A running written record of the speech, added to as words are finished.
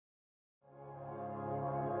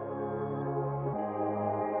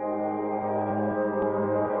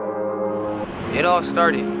It all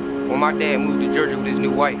started when my dad moved to Georgia with his new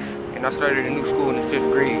wife, and I started a new school in the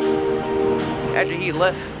 5th grade. After he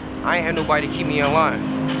left, I ain't had nobody to keep me in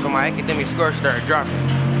line, so my academic scores started dropping.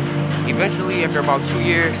 Eventually, after about 2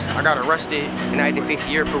 years, I got arrested and I had to face a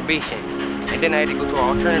year of probation. And then I had to go to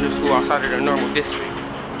an alternative school outside of the normal district.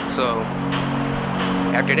 So,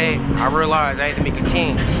 after that, I realized I had to make a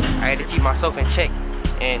change. I had to keep myself in check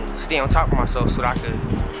and stay on top of myself so that I could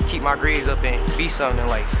keep my grades up and be something in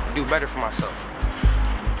life, do better for myself.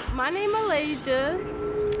 My name is Elijah.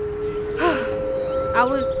 I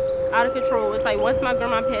was out of control. It's like once my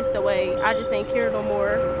grandma passed away, I just ain't care no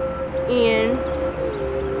more. And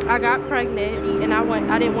I got pregnant and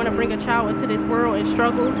I didn't want to bring a child into this world and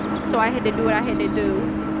struggle, so I had to do what I had to do.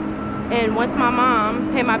 And once my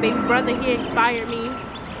mom had my baby brother, he inspired me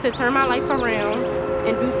to turn my life around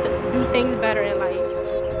and do things better in life.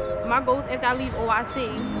 My goals after I leave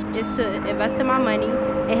OIC is to invest in my money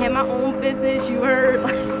and have my own business. You heard,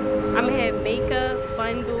 I'm gonna have makeup,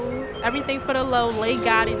 bundles, everything for the low, lay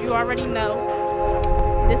guided, you already know.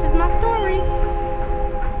 This is my story.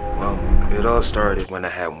 Well, it all started when I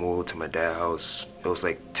had moved to my dad's house. It was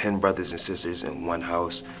like 10 brothers and sisters in one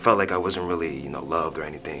house. Felt like I wasn't really, loved or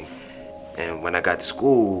anything. And when I got to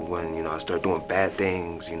school, when, I started doing bad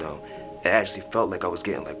things, it actually felt like I was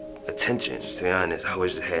getting like attention. To be honest, I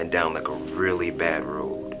was just heading down like a really bad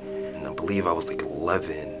road. And I believe I was like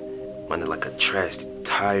 11, running like a trashed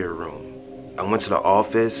tire room. I went to the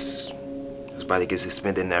office, I was about to get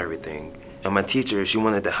suspended and everything. And my teacher, she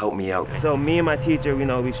wanted to help me out. So me and my teacher, we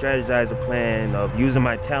strategized a plan of using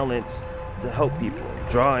my talents to help people.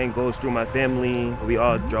 Drawing goes through my family. We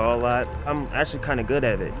all draw a lot. I'm actually kind of good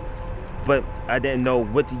at it, but I didn't know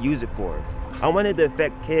what to use it for. I wanted to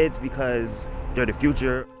affect kids because they're the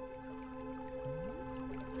future.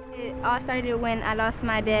 It all started when I lost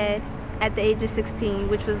my dad at the age of 16,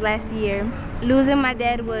 which was last year. Losing my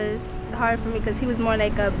dad was hard for me because he was more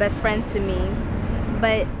like a best friend to me.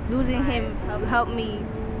 But losing him helped me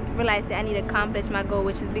realize that I need to accomplish my goal,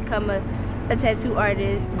 which is become a tattoo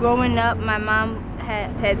artist. Growing up, my mom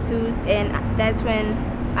had tattoos, and that's when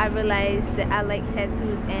I realized that I like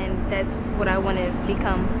tattoos, and that's what I want to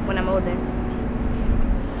become when I'm older.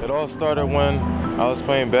 It all started when I was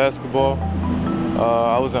playing basketball.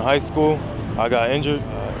 I was in high school. I got injured.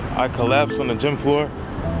 I collapsed on the gym floor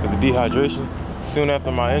because of dehydration. Soon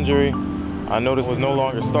after my injury, I noticed I was no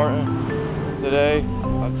longer starting. Today,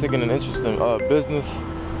 I've taken an interest in business,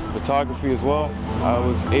 photography as well. I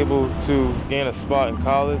was able to gain a spot in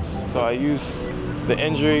college, so I used the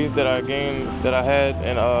injury that I had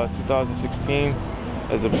in 2016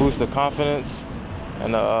 as a boost of confidence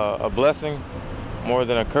and a blessing more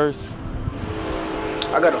than a curse.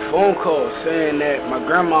 I got a phone call saying that my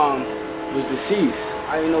grandma was deceased.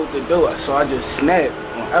 I didn't know what to do, so I just snapped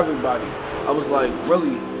on everybody. I was like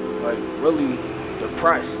really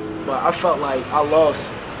depressed. But I felt like I lost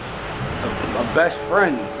a best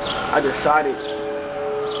friend. I decided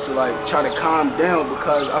to try to calm down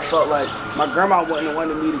because I felt like my grandma wouldn't have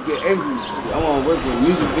wanted me to get angry. I want to work with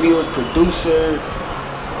music videos, producer,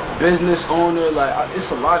 business owner.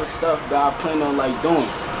 It's a lot of stuff that I plan on doing.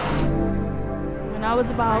 When I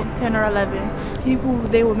was about 10 or 11, people,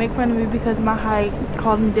 they would make fun of me because of my height,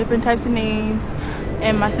 call me different types of names.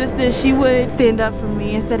 And my sister, she would stand up for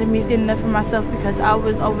me instead of me standing up for myself because I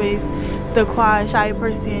was always the quiet, shy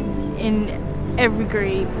person in every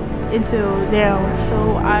grade until now.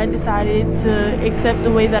 So I decided to accept the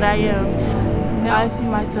way that I am. Now I see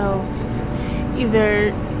myself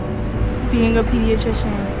either being a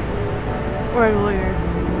pediatrician or a lawyer.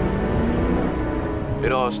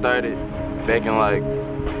 It all started back in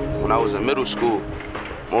when I was in middle school,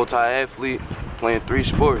 multi-athlete. Playing 3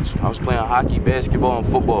 sports. I was playing hockey, basketball, and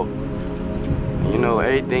football.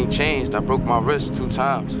 Everything changed. I broke my wrist 2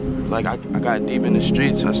 times. I got deep in the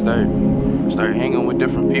streets. I started hanging with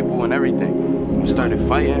different people and everything. I started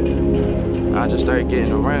fighting. I just started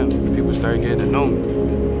getting around. People started getting to know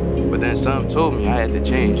me. But then something told me I had to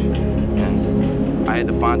change. And I had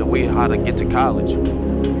to find a way how to get to college.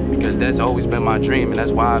 Because that's always been my dream, and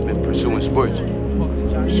that's why I've been pursuing sports.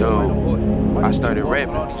 So I started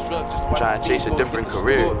rapping, trying to chase a different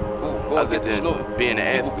career other than being an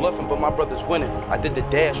athlete. Bluffing, but my brother's winning. I did the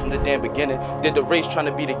dash from the damn beginning. Did the race trying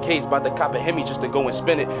to be the case by the cop of Hemi just to go and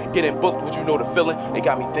spin it. Getting booked, would you know the feeling? It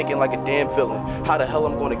got me thinking like a damn villain. How the hell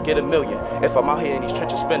I'm gonna get $1 million if I'm out here in these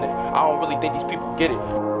trenches spinning? I don't really think these people get it.